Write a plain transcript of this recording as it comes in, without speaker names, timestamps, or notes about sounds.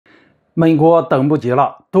美国等不及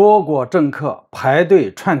了，多国政客排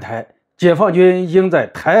队竄台，解放军应在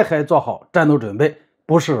台海做好战斗准备，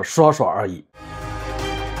不是说说而已。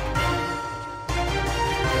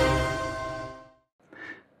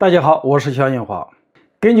大家好，我是肖映华。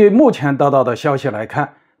根据目前得到的消息来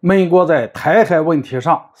看，美国在台海问题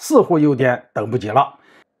上似乎有点等不及了。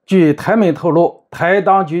据台媒透露，台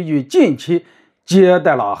当局于近期接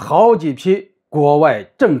待了好几批国外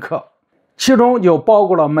政客，其中就包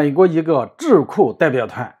括了美国一个智库代表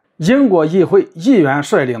团、英国议会议员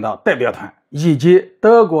率领的代表团，以及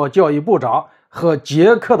德国教育部长和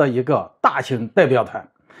捷克的一个大型代表团。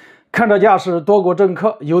看这架势，多国政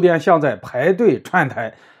客有点像在排队竄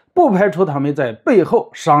台，不排除他们在背后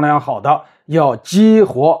商量好的要激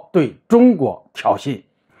活对中国挑衅。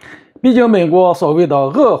毕竟美国所谓的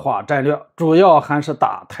恶化战略主要还是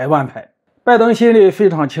打台湾牌。拜登心里非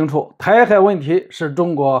常清楚，台海问题是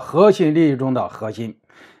中国核心利益中的核心。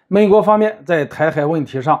美国方面在台海问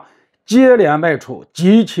题上接连迈出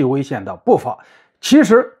极其危险的步伐，其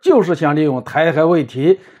实就是想利用台海问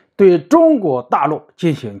题对中国大陆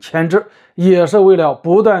进行牵制，也是为了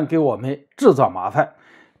不断给我们制造麻烦。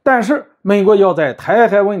但是美国要在台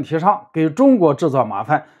海问题上给中国制造麻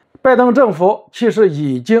烦，拜登政府其实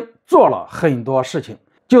已经做了很多事情。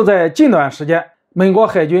就在近段时间，美国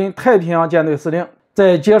海军太平洋舰队司令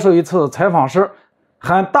在接受一次采访时，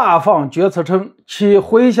还大放厥词称其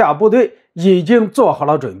麾下部队已经做好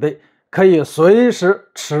了准备，可以随时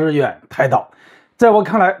驰援台岛。在我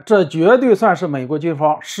看来，这绝对算是美国军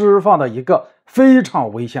方释放的一个非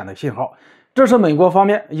常危险的信号。这是美国方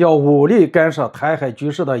面要武力干涉台海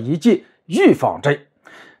局势的一剂预防针。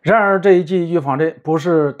然而，这一剂预防针不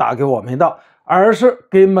是打给我们的，而是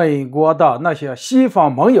给美国的那些西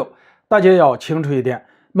方盟友。大家要清楚一点，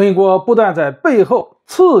美国不但在背后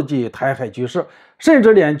刺激台海局势，甚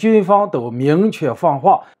至连军方都明确放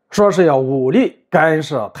话，说是要武力干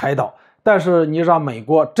涉台岛。但是你让美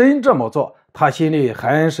国真这么做，他心里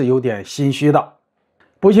还是有点心虚的。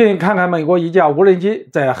不信看看美国一架无人机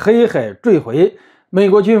在黑海坠毁，美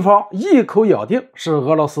国军方一口咬定是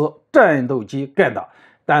俄罗斯战斗机干的，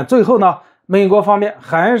但最后呢，美国方面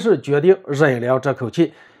还是决定忍了这口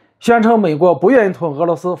气，宣称美国不愿意同俄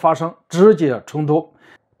罗斯发生直接冲突。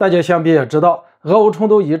大家想必也知道，俄乌冲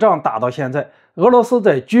突一仗打到现在，俄罗斯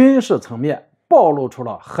在军事层面暴露出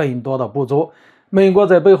了很多的不足，美国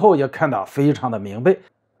在背后也看得非常的明白。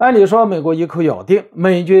按理说，美国一口咬定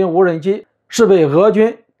美军无人机是被俄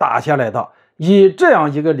军打下来的，以这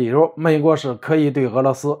样一个理由，美国是可以对俄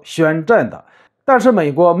罗斯宣战的。但是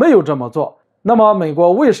美国没有这么做。那么美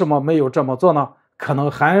国为什么没有这么做呢？可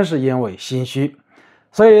能还是因为心虚。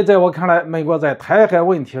所以在我看来，美国在台海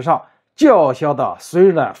问题上叫嚣的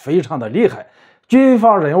虽然非常的厉害，军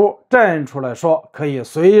方人物站出来说可以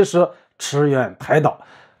随时驰援台岛，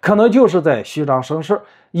可能就是在虚张声势，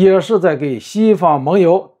也是在给西方盟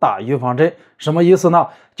友打预防针。什么意思呢？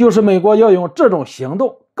就是美国要用这种行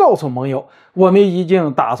动告诉盟友，我们已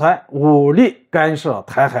经打算武力干涉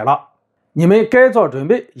台海了，你们该做准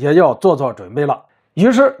备也要做准备了。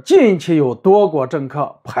于是近期有多国政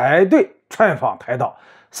客排队竄访台岛，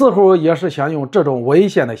似乎也是想用这种危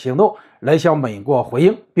险的行动来向美国回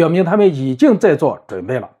应，表明他们已经在做准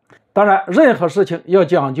备了。当然，任何事情要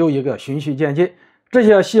讲究一个循序渐进，这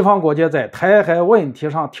些西方国家在台海问题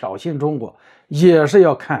上挑衅中国，也是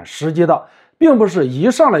要看时机的，并不是一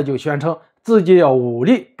上来就宣称自己要武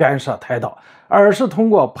力干涉台岛，而是通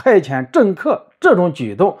过派遣政客这种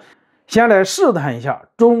举动，先来试探一下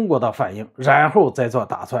中国的反应，然后再做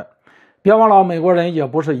打算。别忘了，美国人也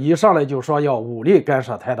不是一上来就说要武力干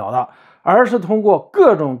涉台岛的，而是通过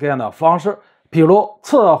各种各样的方式，比如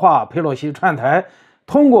策划佩洛西竄台，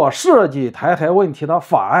通过设计台海问题的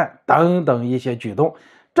法案等等一些举动。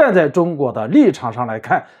站在中国的立场上来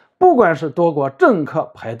看，不管是多国政客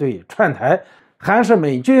排队竄台，还是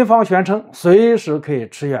美军方宣称随时可以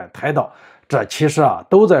驰援台岛，这其实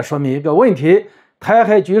都在说明一个问题：台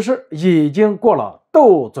海局势已经过了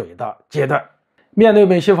斗嘴的阶段。面对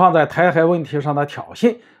美西方在台海问题上的挑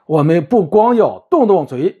衅，我们不光要动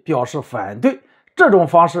嘴表示反对，这种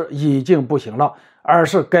方式已经不行了，而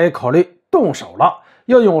是该考虑动手了，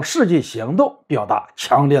要用实际行动表达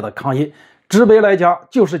强烈的抗议。直白来讲，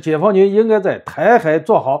就是解放军应该在台海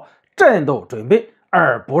做好战斗准备，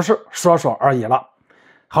而不是说说而已了。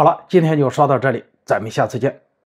好了，今天就说到这里，咱们下次见。